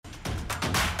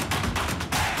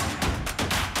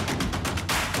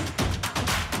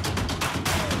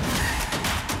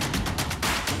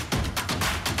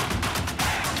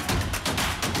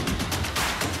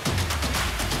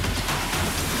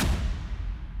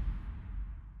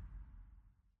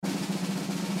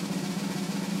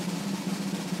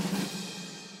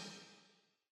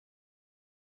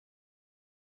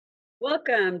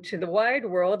Welcome to the wide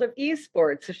world of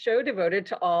esports, a show devoted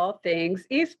to all things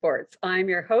esports. I'm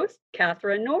your host,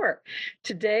 Catherine Knorr.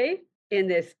 Today, in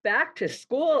this back to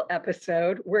school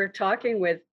episode, we're talking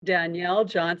with Danielle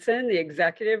Johnson, the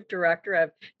executive director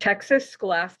of Texas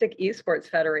Scholastic Esports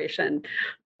Federation.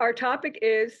 Our topic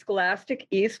is Scholastic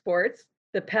Esports,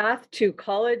 the path to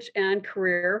college and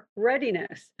career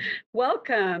readiness.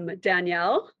 Welcome,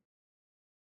 Danielle.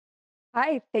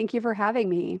 Hi, thank you for having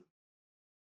me.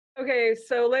 Okay,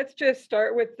 so let's just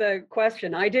start with the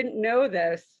question. I didn't know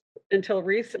this until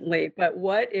recently, but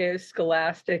what is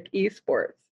Scholastic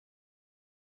Esports?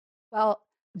 Well,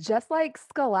 just like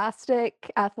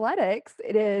scholastic athletics,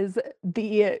 it is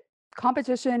the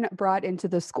competition brought into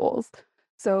the schools.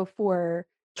 So for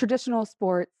traditional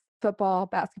sports, football,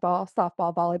 basketball,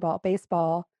 softball, volleyball,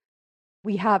 baseball,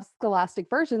 we have scholastic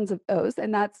versions of those,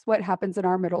 and that's what happens in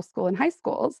our middle school and high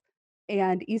schools.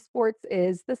 And esports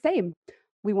is the same.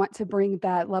 We want to bring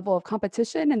that level of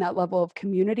competition and that level of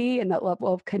community and that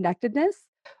level of connectedness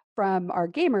from our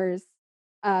gamers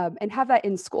and have that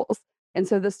in schools. And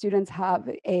so the students have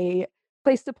a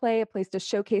place to play, a place to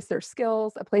showcase their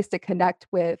skills, a place to connect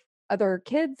with other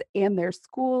kids and their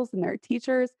schools and their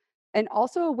teachers, and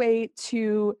also a way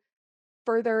to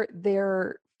further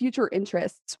their future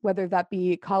interests, whether that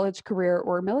be college, career,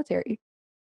 or military.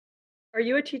 Are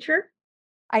you a teacher?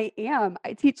 I am.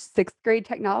 I teach sixth grade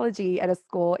technology at a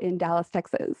school in Dallas,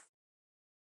 Texas.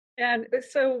 And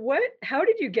so how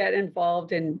did you get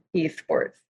involved in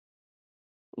esports?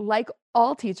 Like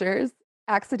all teachers,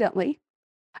 accidentally.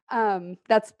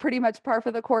 That's pretty much par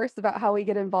for the course about how we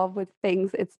get involved with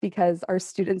things. It's because our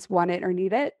students want it or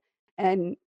need it.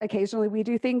 And occasionally we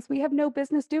do things we have no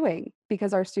business doing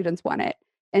because our students want it.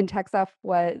 And TechSF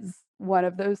was one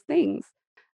of those things.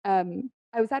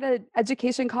 I was at an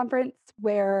education conference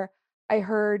where I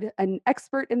heard an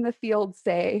expert in the field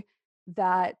say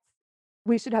that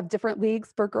we should have different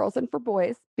leagues for girls and for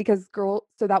boys because so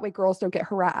that way girls don't get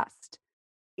harassed.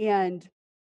 And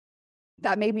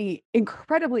that made me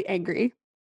incredibly angry.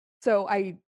 So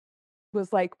I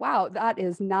was like, wow, that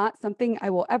is not something I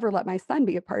will ever let my son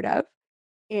be a part of.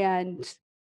 And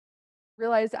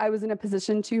realized I was in a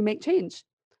position to make change.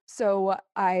 So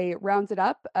I rounded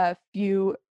up a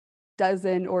few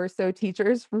dozen or so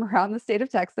teachers from around the state of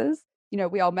Texas.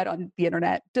 We all met on the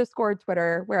internet, Discord,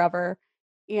 Twitter, wherever.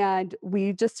 And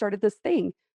we just started this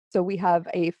thing. So we have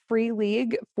a free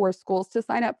league for schools to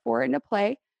sign up for and to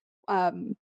play.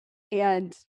 Um,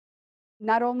 and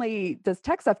not only does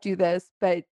TechStuff do this,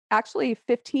 but actually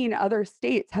 15 other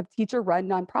states have teacher run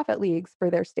nonprofit leagues for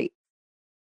their state.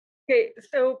 Okay,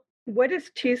 so what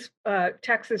is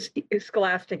Texas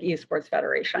Scholastic Esports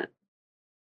Federation?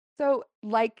 So,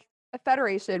 like a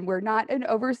federation, we're not an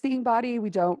overseeing body. We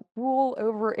don't rule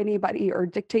over anybody or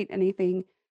dictate anything.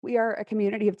 We are a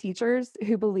community of teachers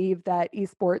who believe that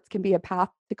esports can be a path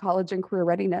to college and career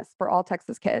readiness for all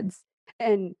Texas kids.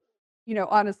 And,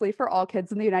 honestly, for all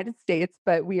kids in the United States,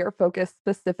 but we are focused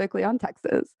specifically on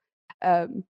Texas.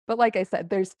 But like I said,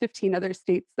 there's 15 other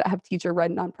states that have teacher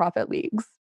run nonprofit leagues.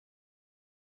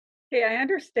 Okay, I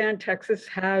understand Texas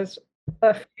has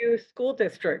a few school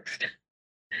districts.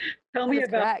 Tell That me is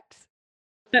about.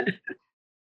 correct.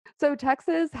 So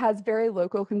Texas has very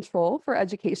local control for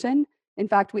education. In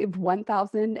fact, we have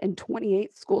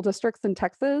 1,028 school districts in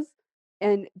Texas,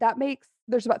 and that makes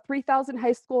there's about 3,000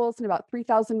 high schools and about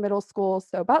 3,000 middle schools,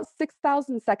 so about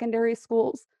 6,000 secondary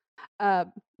schools.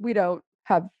 We don't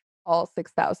have all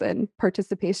 6,000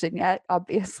 participation yet,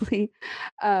 obviously,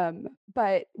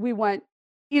 but we want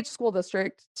each school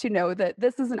district to know that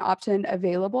this is an option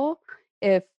available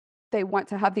if they want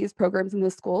to have these programs in the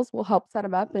schools. We'll help set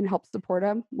them up and help support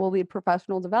them. We'll lead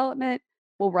professional development.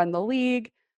 We'll run the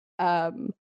league.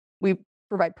 Um, we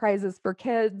provide prizes for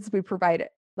kids. We provide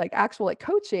like actual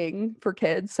coaching for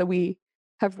kids. So we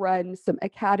have run some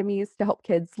academies to help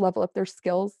kids level up their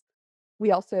skills.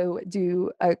 We also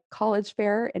do a college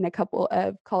fair and a couple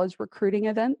of college recruiting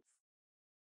events,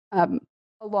 um,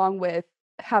 along with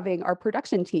having our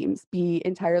production teams be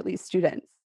entirely students.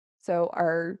 So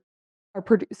our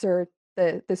producer,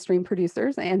 the stream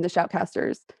producers and the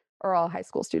shoutcasters are all high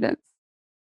school students.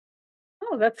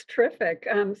 Oh, that's terrific.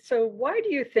 So why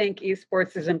do you think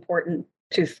esports is important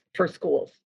for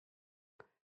schools?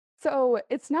 So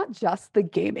it's not just the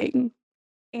gaming,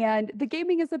 and the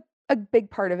gaming is a big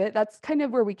part of it. That's kind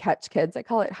of where we catch kids. I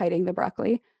call it hiding the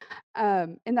broccoli.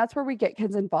 And that's where we get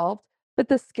kids involved. But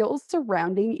the skills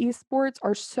surrounding esports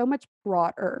are so much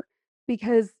broader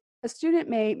because a student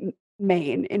may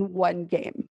main in one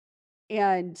game.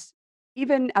 And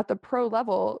even at the pro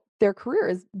level, their career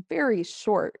is very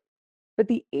short. But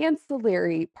the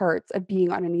ancillary parts of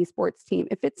being on an esports team,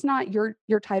 if it's not your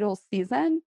title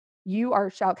season, you are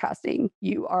shoutcasting,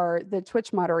 you are the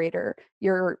Twitch moderator,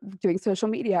 you're doing social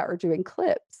media or doing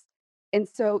clips. And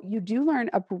so you do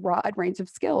learn a broad range of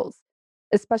skills,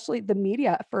 especially the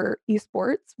media for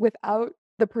esports. Without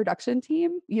the production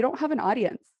team, you don't have an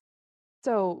audience.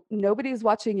 So nobody's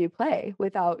watching you play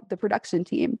without the production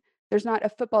team. There's not a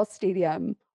football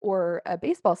stadium or a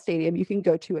baseball stadium you can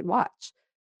go to and watch.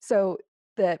 So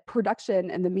the production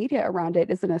and the media around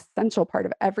it is an essential part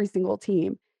of every single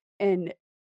team. And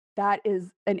that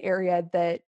is an area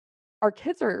that our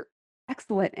kids are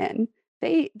excellent in.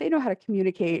 They know how to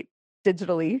communicate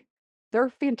digitally. They're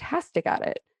fantastic at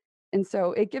it. And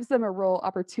so it gives them a real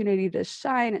opportunity to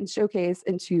shine and showcase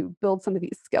and to build some of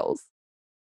these skills.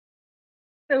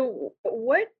 So,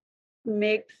 what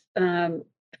makes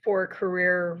for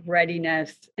career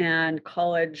readiness and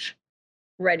college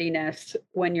readiness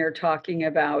when you're talking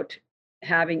about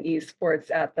having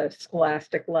esports at the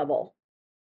scholastic level?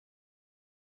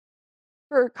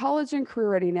 For college and career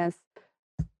readiness,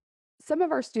 some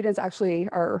of our students actually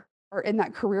are in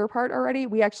that career part already.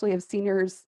 We actually have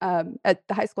seniors at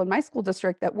the high school in my school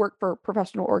district that work for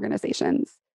professional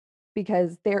organizations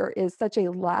because there is such a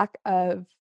lack of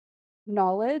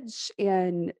knowledge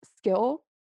and skill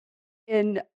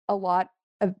in a lot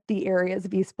of the areas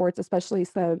of esports, especially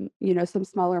some, some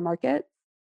smaller markets,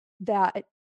 that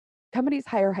companies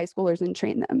hire high schoolers and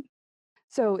train them.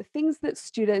 So things that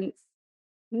students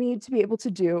need to be able to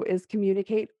do is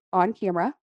communicate on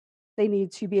camera. They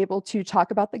need to be able to talk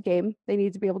about the game. They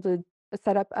need to be able to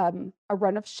set up a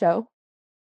run of show.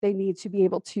 They need to be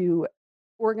able to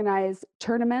organize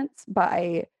tournaments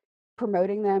by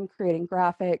promoting them, creating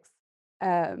graphics,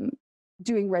 um,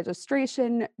 doing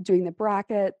registration, doing the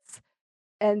brackets,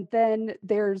 and then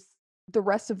there's the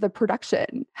rest of the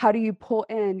production. How do you pull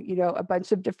in, a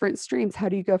bunch of different streams? How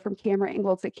do you go from camera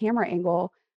angle to camera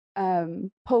angle?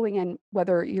 Pulling in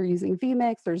whether you're using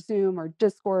vMix or Zoom or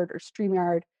Discord or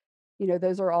StreamYard,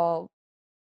 those are all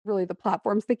really the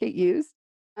platforms that get used.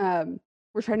 Um,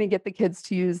 we're trying to get the kids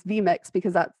to use vMix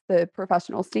because that's the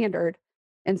professional standard.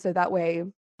 And so that way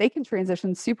they can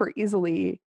transition super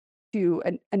easily to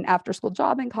an after school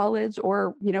job in college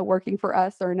or, working for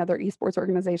us or another esports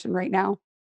organization right now.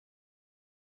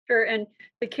 Sure. And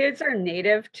the kids are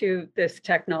native to this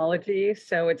technology,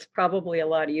 so it's probably a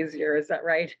lot easier. Is that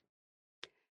right?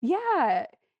 Yeah,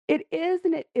 it is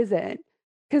and it isn't,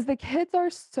 because the kids are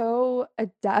so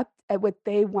adept at what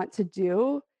they want to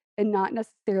do and not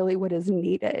necessarily what is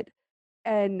needed.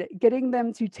 And getting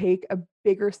them to take a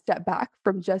bigger step back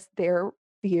from just their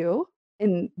view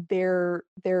and their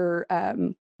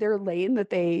lane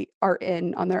that they are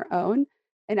in on their own,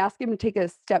 and ask them to take a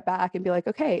step back and be like,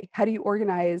 okay, how do you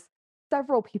organize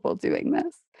several people doing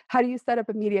this? How do you set up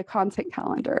a media content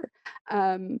calendar?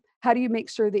 How do you make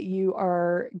sure that you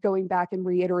are going back and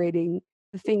reiterating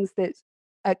the things that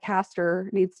a caster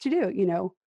needs to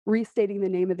do? Restating the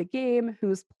name of the game,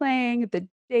 who's playing, the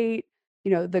date,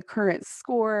 the current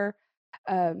score.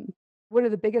 Um, One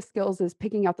of the biggest skills is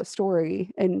picking out the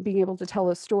story and being able to tell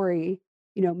a story,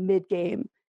 mid game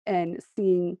and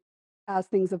seeing as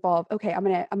things evolve. Okay, I'm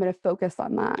gonna focus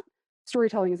on that.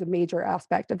 Storytelling is a major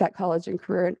aspect of that college and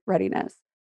career readiness.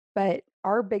 But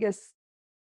our biggest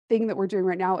thing that we're doing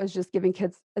right now is just giving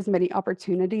kids as many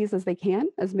opportunities as they can,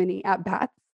 as many at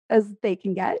bats as they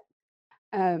can get,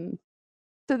 um,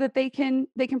 so that they can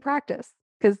practice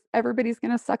because everybody's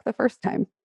gonna suck the first time.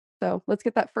 So let's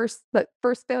get that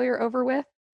first failure over with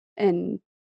and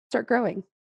start growing.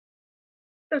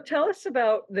 So tell us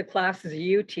about the classes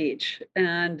you teach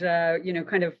and,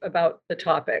 kind of about the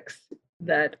topics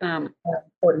that are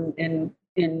important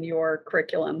in your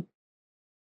curriculum.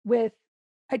 With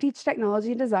I teach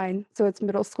technology and design, so it's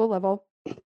middle school level,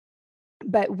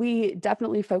 but we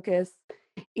definitely focus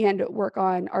and work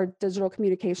on our digital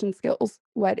communication skills.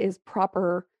 What is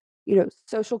proper,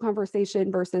 social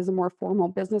conversation versus a more formal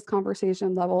business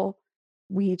conversation level.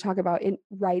 We talk about in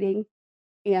writing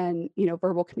and,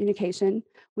 verbal communication.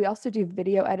 We also do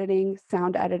video editing,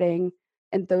 sound editing,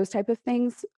 and those type of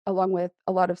things, along with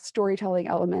a lot of storytelling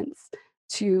elements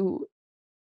to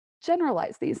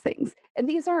generalize these things. And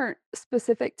these aren't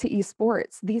specific to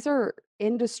esports. These are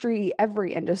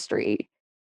every industry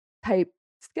type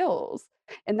skills.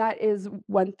 And that is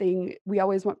one thing we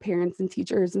always want parents and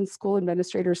teachers and school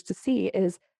administrators to see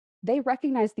is they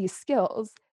recognize these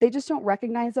skills. They just don't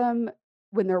recognize them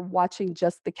when they're watching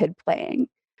just the kid playing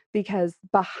because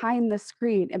behind the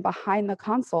screen and behind the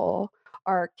console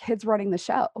are kids running the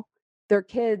show. They're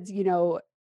kids,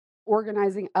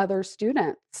 organizing other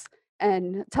students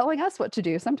and telling us what to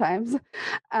do sometimes.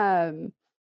 Um,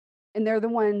 and they're the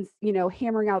ones,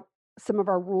 hammering out some of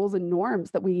our rules and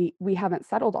norms that we haven't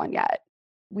settled on yet.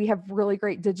 We have really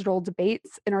great digital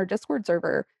debates in our Discord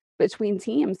server between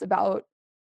teams about,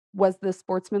 was this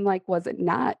sportsmanlike, was it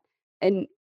not? And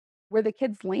where the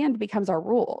kids land becomes our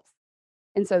rules.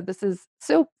 And so this is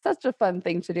such a fun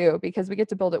thing to do because we get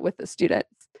to build it with the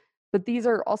students. But these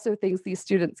are also things these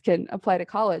students can apply to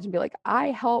college and be like,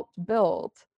 I helped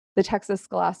build the Texas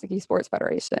Scholastic Esports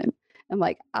Federation. And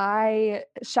like I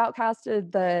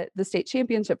shoutcasted the state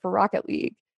championship for Rocket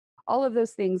League. All of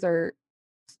those things are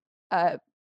uh,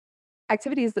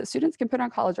 activities that students can put on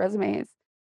college resumes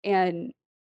and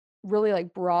really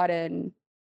like broaden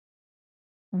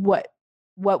what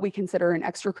what we consider an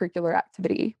extracurricular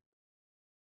activity.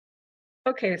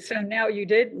 Okay, so now you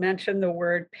did mention the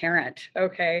word parent.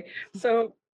 Okay,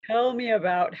 so tell me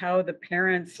about how the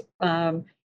parents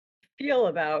feel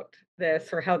about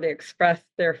this or how they express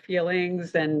their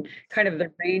feelings and kind of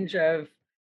the range of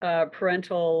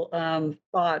parental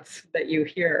thoughts that you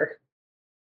hear.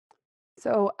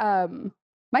 So,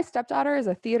 my stepdaughter is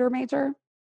a theater major,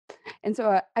 and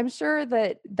so I'm sure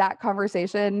that that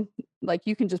conversation, like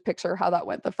you can just picture how that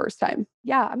went the first time.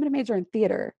 Yeah, I'm going to major in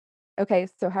theater. Okay,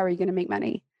 so how are you going to make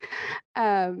money?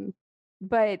 Um,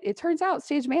 but it turns out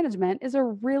stage management is a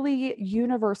really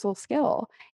universal skill.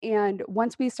 And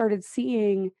once we started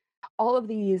seeing all of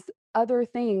these other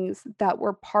things that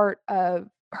were part of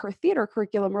her theater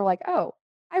curriculum, we're like, oh,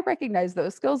 I recognize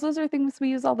those skills. Those are things we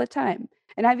use all the time.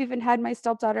 And I've even had my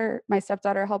stepdaughter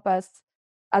help us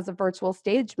as a virtual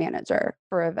stage manager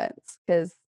for events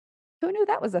because who knew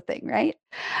that was a thing, right?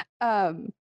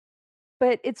 Um,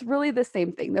 but it's really the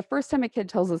same thing. The first time a kid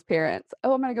tells his parents,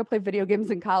 "Oh, I'm gonna go play video games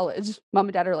in college," mom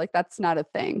and dad are like, "That's not a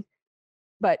thing."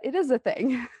 But it is a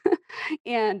thing.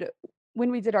 And when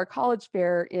we did our college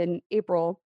fair in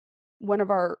April, one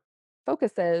of our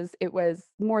focuses, it was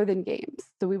more than games.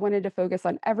 So we wanted to focus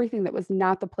on everything that was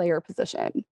not the player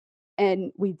position.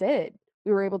 And we did.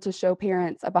 We were able to show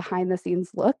parents a behind the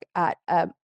scenes look at a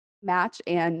match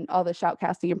and all the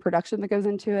shoutcasting and production that goes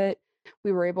into it.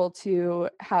 We were able to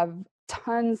have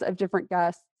tons of different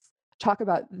guests talk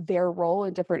about their role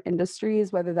in different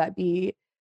industries, whether that be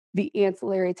the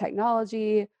ancillary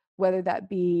technology, whether that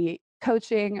be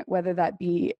coaching, whether that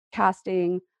be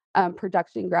casting,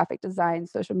 production, graphic design,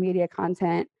 social media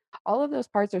content. All of those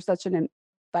parts are such an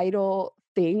vital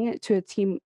thing to a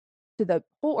team, to the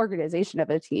whole organization of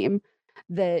a team,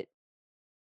 that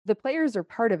the players are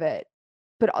part of it,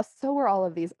 but so are all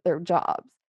of these other jobs.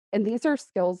 And these are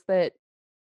skills that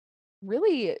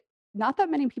really not that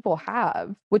many people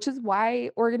have, which is why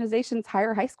organizations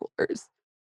hire high schoolers.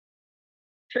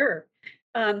 Sure.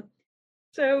 Um,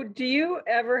 so, do you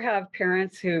ever have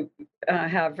parents who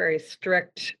have very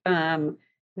strict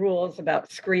rules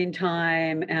about screen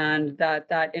time and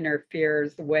that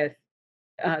interferes with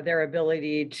their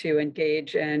ability to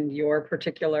engage in your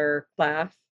particular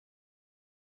class?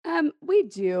 We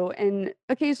do, and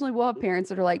occasionally we'll have parents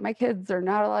that are like, "My kids are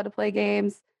not allowed to play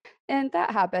games," and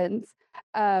that happens.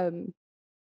 Um,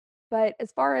 but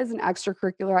as far as an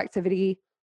extracurricular activity,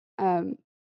 um,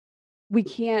 we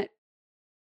can't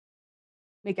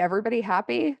make everybody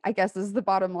happy, I guess is the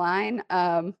bottom line.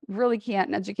 Really can't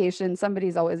in education.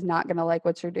 Somebody's always not gonna like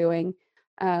what you're doing.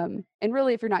 And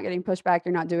really, if you're not getting pushback,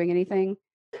 you're not doing anything.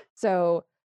 So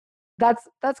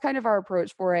that's kind of our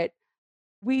approach for it.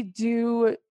 We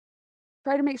do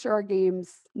try to make sure our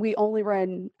games, we only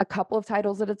run a couple of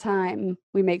titles at a time.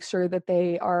 We make sure that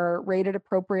they are rated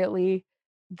appropriately,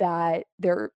 that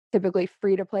they're typically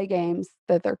free to play games,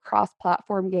 that they're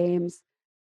cross-platform games,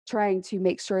 trying to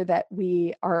make sure that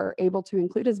we are able to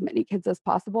include as many kids as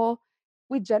possible.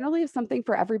 We generally have something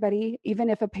for everybody, even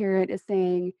if a parent is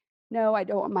saying, "No, I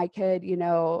don't want my kid,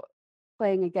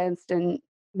 playing against and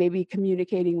maybe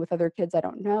communicating with other kids I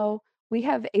don't know." We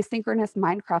have asynchronous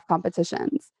Minecraft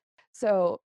competitions.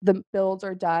 So the builds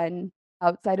are done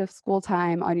outside of school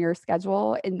time on your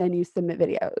schedule, and then you submit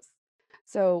videos.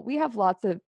 So we have lots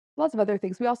of other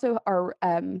things. We also are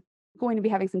going to be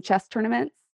having some chess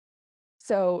tournaments.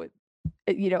 So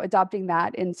adopting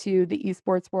that into the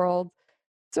esports world.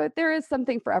 So there is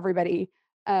something for everybody.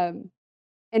 Um,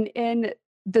 and in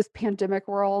this pandemic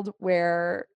world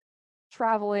where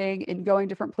traveling and going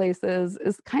different places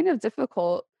is kind of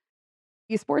difficult,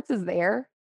 esports is there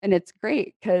and it's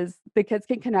great because the kids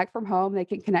can connect from home, they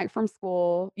can connect from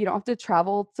school. You don't have to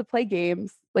travel to play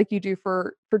games like you do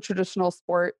for traditional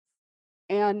sports.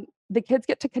 And the kids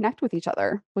get to connect with each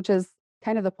other, which is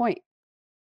kind of the point.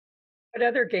 What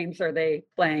other games are they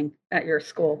playing at your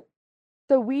school?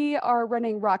 So we are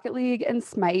running Rocket League and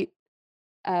Smite.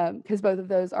 because both of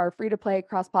those are free to play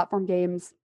cross-platform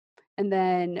games. And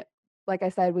then, like I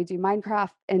said, we do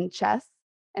Minecraft and chess,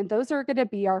 and those are going to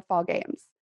be our fall games.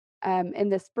 In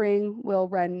the spring, we'll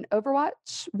run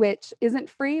Overwatch, which isn't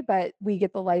free, but we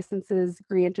get the licenses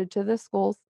granted to the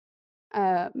schools.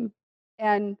 Um,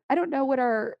 and I don't know what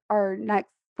our next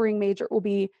spring major will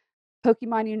be.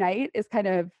 Pokemon Unite is kind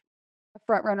of a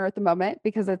front runner at the moment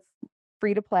because it's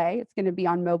free to play. It's going to be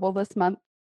on mobile this month.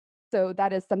 So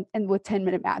that is some and with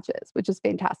 10-minute matches, which is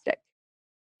fantastic.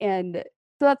 And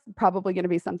so that's probably gonna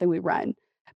be something we run.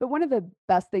 But one of the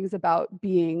best things about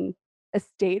being a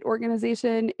state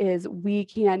organization is we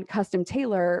can custom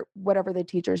tailor whatever the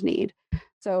teachers need.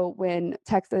 So when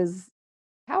Texas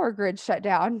power grid shut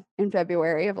down in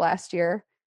February of last year,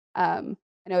 I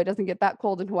know it doesn't get that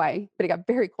cold in Hawaii, but it got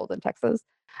very cold in Texas.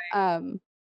 Um,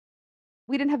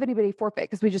 we didn't have anybody forfeit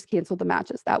because we just canceled the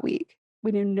matches that week.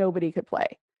 We knew nobody could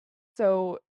play.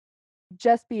 So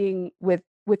just being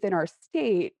within our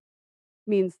state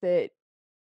means that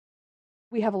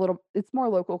we have a little it's more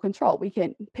local control. We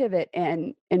can pivot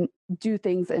and do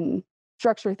things and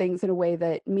structure things in a way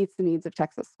that meets the needs of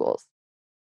Texas schools.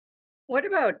 What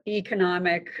about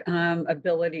economic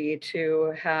ability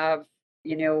to have,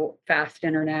 fast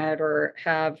internet or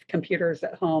have computers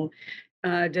at home?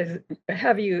 Does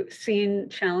have you seen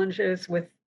challenges with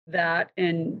that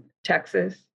in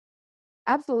Texas?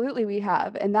 Absolutely, we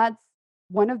have, and that's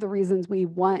one of the reasons we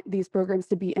want these programs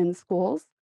to be in schools.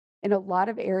 In a lot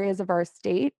of areas of our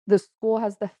state, the school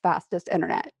has the fastest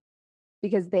internet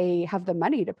because they have the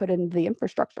money to put in the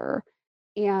infrastructure.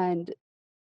 And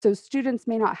so students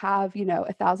may not have,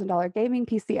 $1,000 gaming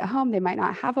PC at home. They might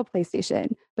not have a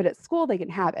PlayStation, but at school they can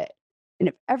have it. And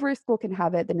if every school can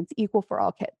have it, then it's equal for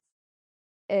all kids.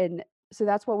 And so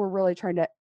that's what we're really trying to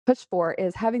push for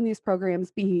is having these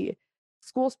programs be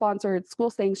school sponsored, school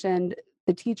sanctioned.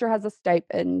 The teacher has a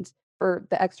stipend for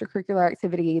the extracurricular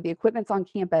activity, the equipment's on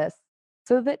campus,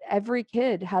 so that every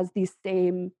kid has the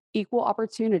same equal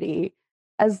opportunity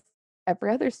as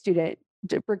every other student,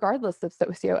 regardless of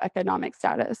socioeconomic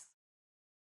status.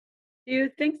 Do you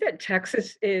think that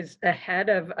Texas is ahead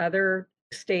of other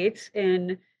states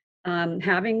in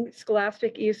having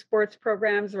scholastic esports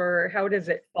programs, or how does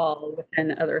it fall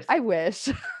within other I states? wish.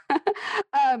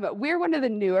 We're one of the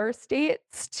newer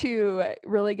states to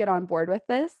really get on board with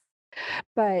this,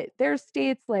 but there's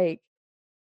states like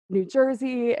New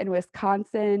Jersey and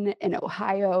Wisconsin and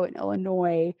Ohio and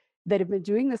Illinois that have been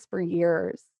doing this for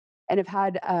years and have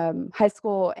had high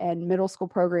school and middle school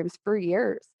programs for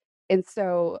years. And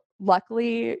so,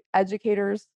 luckily,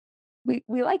 educators we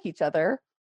like each other,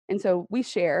 and so we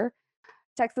share.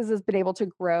 Texas has been able to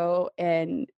grow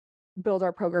and build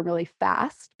our program really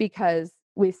fast because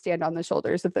we stand on the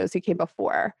shoulders of those who came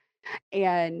before.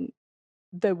 And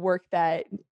the work that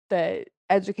the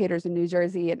educators in New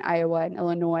Jersey and Iowa and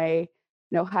Illinois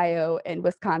and Ohio and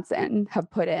Wisconsin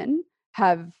have put in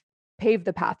have paved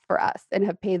the path for us and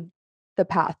have paved the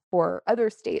path for other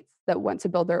states that want to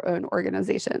build their own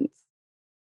organizations.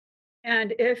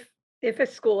 And if a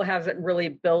school hasn't really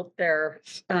built their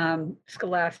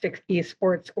scholastic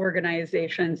esports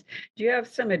organizations, do you have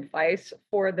some advice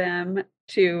for them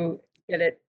to get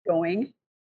it going?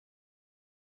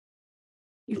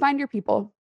 You find your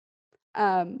people,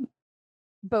 um,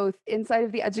 both inside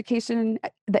of the education,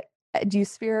 the edu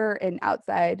sphere and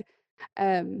outside.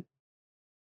 Um,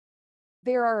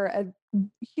 there are a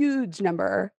huge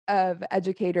number of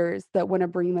educators that wanna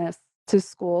bring this to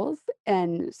schools,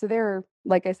 and so there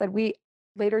like I said, we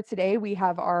later today, we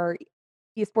have our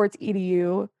Esports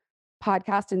EDU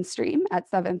podcast and stream at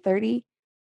 7:30,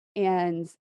 and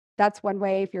that's one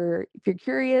way if you're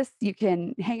curious, you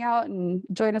can hang out and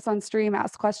join us on stream,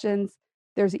 ask questions.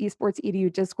 There's a Esports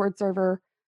EDU Discord server,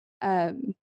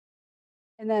 um,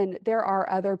 and then there are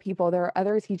other people, there are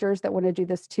other teachers that wanna do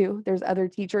this too. There's other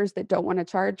teachers that don't wanna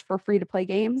charge for free to play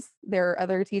games. There are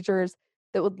other teachers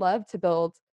that would love to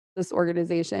build this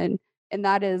organization, and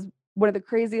that is one of the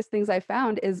craziest things I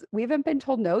found is we haven't been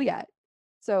told no yet.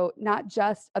 So, not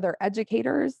just other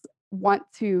educators want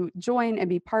to join and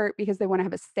be part because they wanna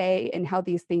have a say in how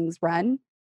these things run,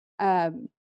 um,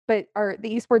 but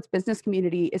the esports business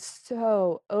community is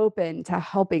so open to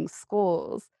helping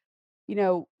schools.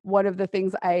 One of the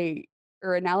things I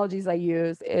or analogies I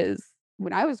use is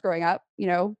when I was growing up,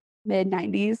 mid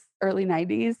 90s, early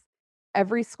 90s,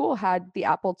 every school had the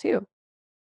Apple II.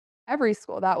 Every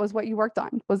school, that was what you worked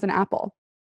on, was an Apple,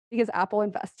 because Apple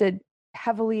invested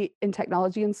heavily in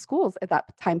technology in schools at that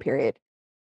time period.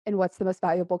 And what's the most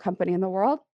valuable company in the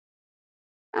world?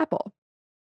 Apple.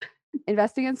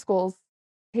 Investing in schools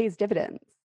pays dividends.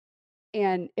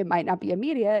 And it might not be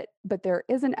immediate, but there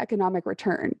is an economic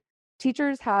return.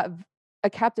 Teachers have a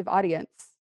captive audience.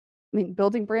 I mean,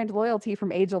 building brand loyalty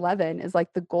from age 11 is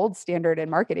like the gold standard in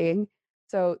marketing.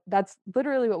 So that's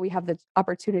literally what we have the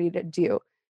opportunity to do.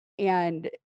 And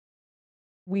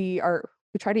we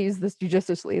try to use this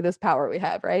judiciously, this power we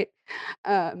have, right?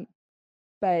 Um,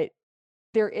 but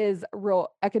there is a real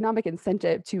economic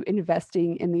incentive to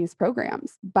investing in these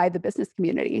programs by the business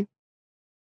community.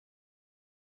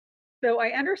 So I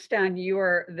understand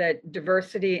that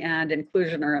diversity and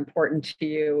inclusion are important to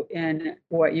you in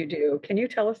what you do. Can you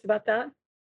tell us about that?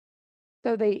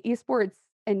 So the esports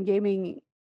and gaming,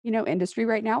 industry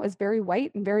right now is very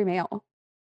white and very male.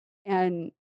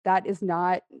 And that is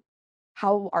not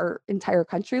how our entire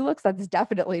country looks. That's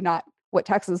definitely not what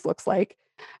Texas looks like.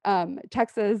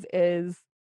 Texas is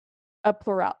a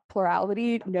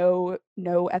plurality. No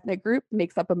ethnic group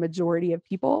makes up a majority of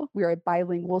people. We are a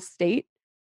bilingual state.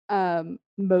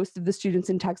 Most of the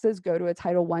students in Texas go to a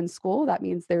Title I school. That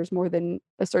means there's more than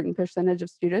a certain percentage of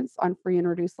students on free and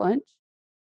reduced lunch.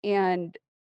 And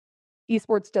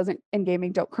esports doesn't and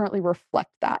gaming don't currently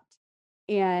reflect that.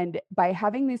 And by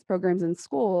having these programs in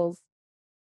schools,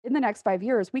 in the next 5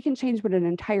 years, we can change what an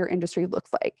entire industry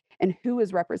looks like and who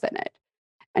is represented.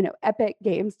 I know Epic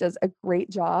Games does a great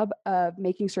job of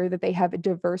making sure that they have a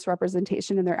diverse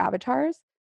representation in their avatars,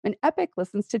 and Epic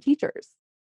listens to teachers.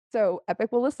 So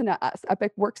Epic will listen to us.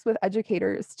 Epic works with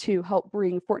educators to help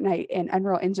bring Fortnite and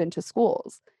Unreal Engine to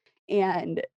schools.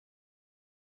 And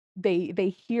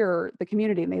they hear the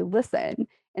community and they listen.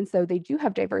 And so they do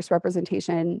have diverse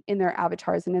representation in their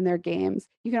avatars and in their games.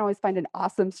 You can always find an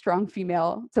awesome, strong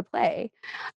female to play,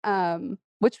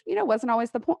 which wasn't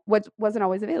always the point, which wasn't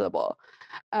always available.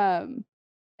 Um,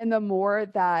 and the more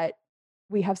that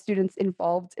we have students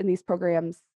involved in these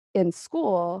programs in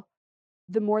school,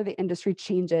 the more the industry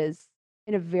changes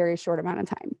in a very short amount of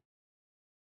time.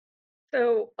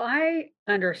 So I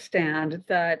understand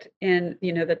that in,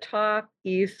 the top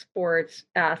esports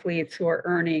athletes who are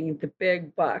earning the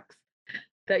big bucks,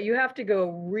 that you have to go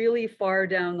really far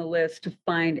down the list to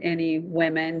find any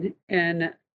women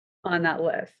in on that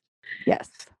list. Yes.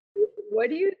 What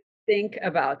do you think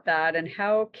about that and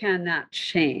how can that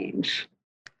change?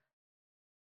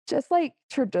 Just like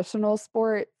traditional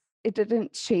sports, it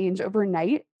didn't change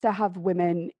overnight to have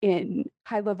women in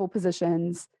high level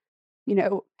positions.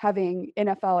 Having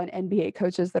NFL and NBA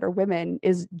coaches that are women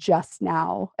is just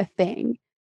now a thing.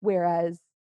 Whereas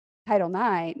Title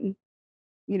IX,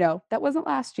 that wasn't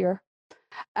last year.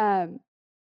 Um,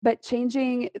 but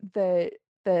changing the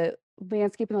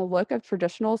landscape and the look of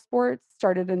traditional sports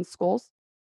started in schools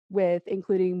with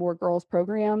including more girls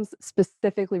programs,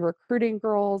 specifically recruiting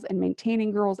girls and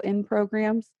maintaining girls in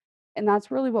programs. And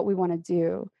that's really what we want to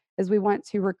do is we want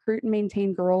to recruit and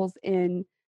maintain girls in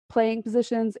playing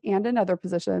positions and in other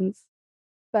positions.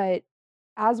 But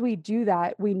as we do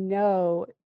that, we know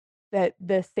that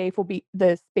the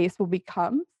space will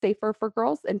become safer for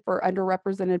girls and for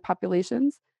underrepresented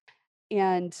populations.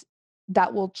 And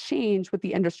that will change what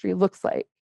the industry looks like.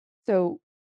 So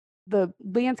the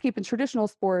landscape in traditional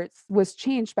sports was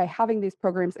changed by having these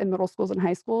programs in middle schools and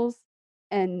high schools,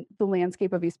 and the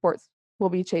landscape of esports will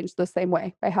be changed the same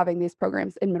way by having these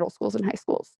programs in middle schools and high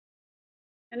schools.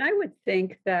 And I would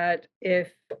think that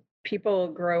if people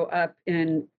grow up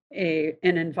in an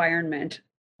environment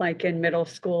like in middle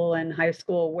school and high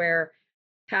school where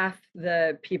half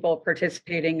the people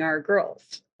participating are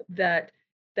girls, that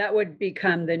that would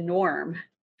become the norm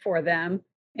for them,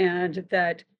 and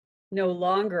that no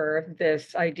longer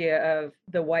this idea of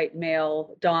the white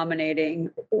male dominating,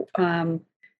 um,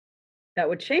 that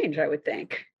would change, I would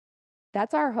think.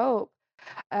 That's our hope.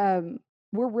 Um,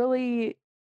 we're really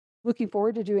looking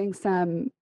forward to doing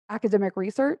some academic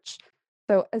research.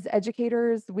 So, as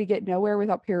educators, we get nowhere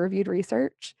without peer reviewed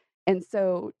research. And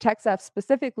so, TechSF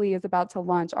specifically is about to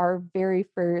launch our very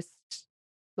first,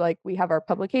 like, we have our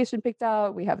publication picked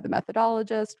out, we have the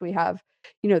methodologist, we have,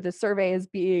 the survey is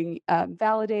being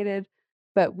validated.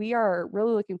 But we are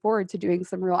really looking forward to doing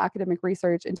some real academic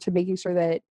research into making sure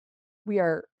that we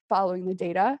are following the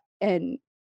data and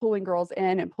pulling girls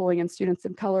in and pulling in students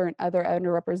of color and other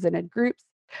underrepresented groups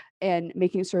and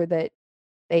making sure that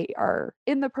they are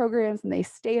in the programs and they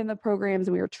stay in the programs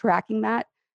and we are tracking that,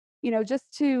 just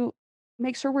to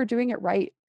make sure we're doing it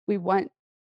right. We want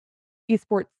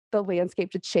esports, the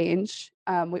landscape to change.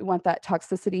 We want that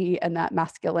toxicity and that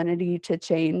masculinity to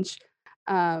change.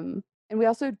 And we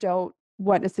also don't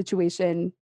want a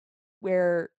situation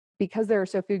where because there are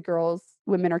so few girls,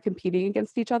 women are competing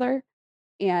against each other.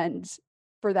 And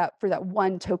for that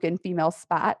one token female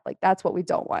spot, like that's what we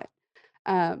don't want.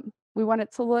 We want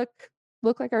it to look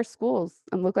look like our schools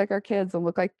and look like our kids and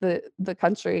look like the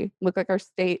country, look like our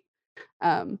state,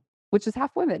 um, which is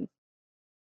half women.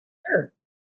 Sure.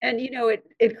 And it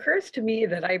occurs to me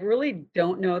that I really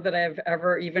don't know that I've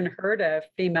ever even heard a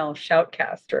female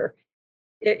shoutcaster.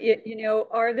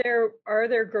 Are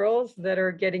there girls that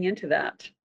are getting into that?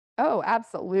 Oh,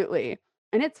 absolutely.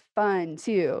 And it's fun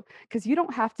too, because you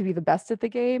don't have to be the best at the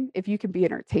game if you can be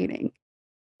entertaining.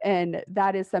 And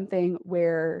that is something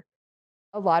where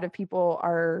a lot of people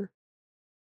are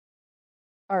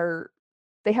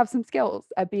they have some skills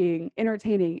at being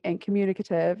entertaining and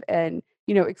communicative and,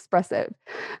 expressive.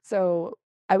 So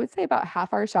I would say about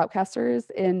half our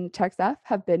shoutcasters in TechSF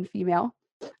have been female.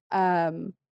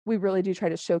 Um, we really do try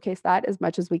to showcase that as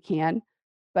much as we can,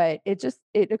 but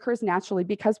it occurs naturally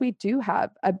because we do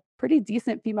have a pretty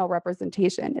decent female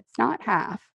representation. It's not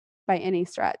half by any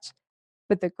stretch,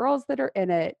 but the girls that are in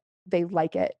it, they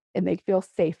like it and they feel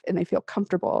safe and they feel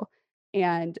comfortable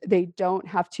and they don't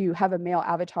have to have a male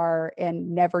avatar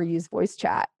and never use voice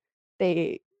chat.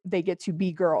 They get to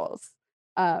be girls,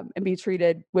 and be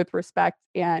treated with respect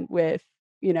and with,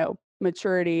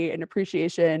 maturity and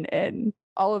appreciation and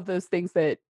all of those things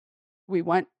that we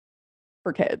want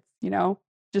for kids,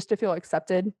 just to feel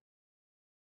accepted.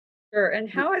 Sure. And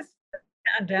how has the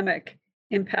pandemic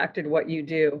impacted what you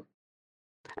do?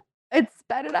 It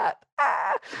sped it up.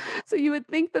 Ah! So you would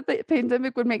think that the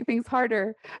pandemic would make things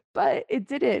harder, but it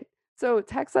didn't. So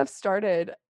TechStuff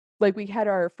started like we had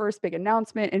our first big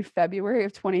announcement in February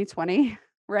of 2020,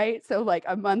 right? So like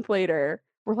a month later,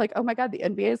 we're like, "Oh my god, the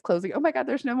NBA is closing. Oh my god,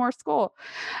 there's no more school."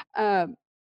 Um,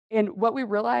 and what we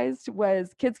realized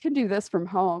was kids can do this from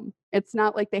home. It's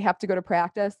not like they have to go to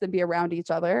practice and be around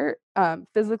each other,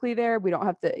 physically there. We don't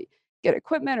have to get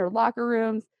equipment or locker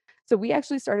rooms. So we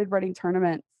actually started running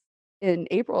tournaments in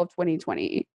April of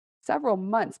 2020, several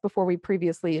months before we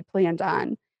previously had planned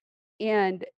on.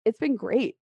 And it's been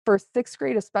great. For 6th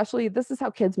grade especially, this is how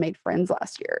kids made friends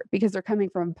last year because they're coming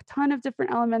from a ton of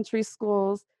different elementary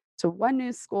schools to one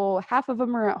new school. Half of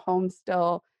them are at home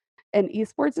still, and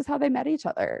esports is how they met each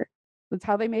other. It's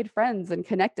how they made friends and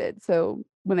connected. So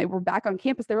when they were back on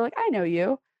campus, they were like, "I know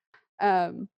you."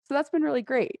 So that's been really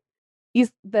great.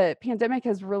 The pandemic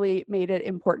has really made it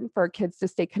important for our kids to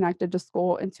stay connected to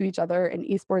school and to each other, and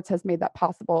esports has made that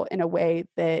possible in a way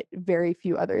that very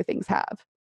few other things have.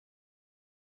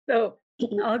 So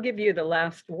I'll give you the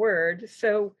last word.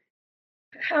 So,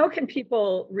 how can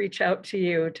people reach out to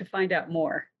you to find out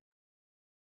more?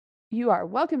 You are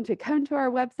welcome to come to our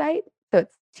website. So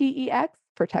it's TEX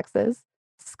for Texas,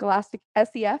 Scholastic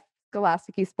SEF,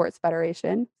 Scholastic Esports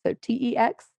Federation. So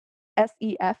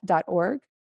TEXSEF.org.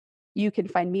 You can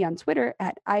find me on Twitter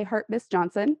at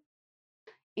iHeartMissJohnson.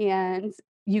 And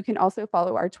you can also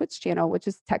follow our Twitch channel, which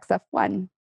is TechSF1.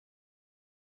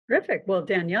 Terrific. Well,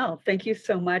 Danielle, thank you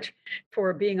so much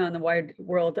for being on the wide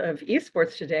world of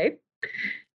esports today.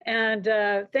 And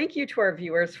thank you to our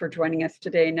viewers for joining us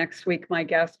today. Next week, my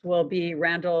guest will be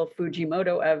Randall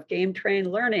Fujimoto of Game Train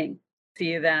Learning.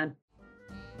 See you then.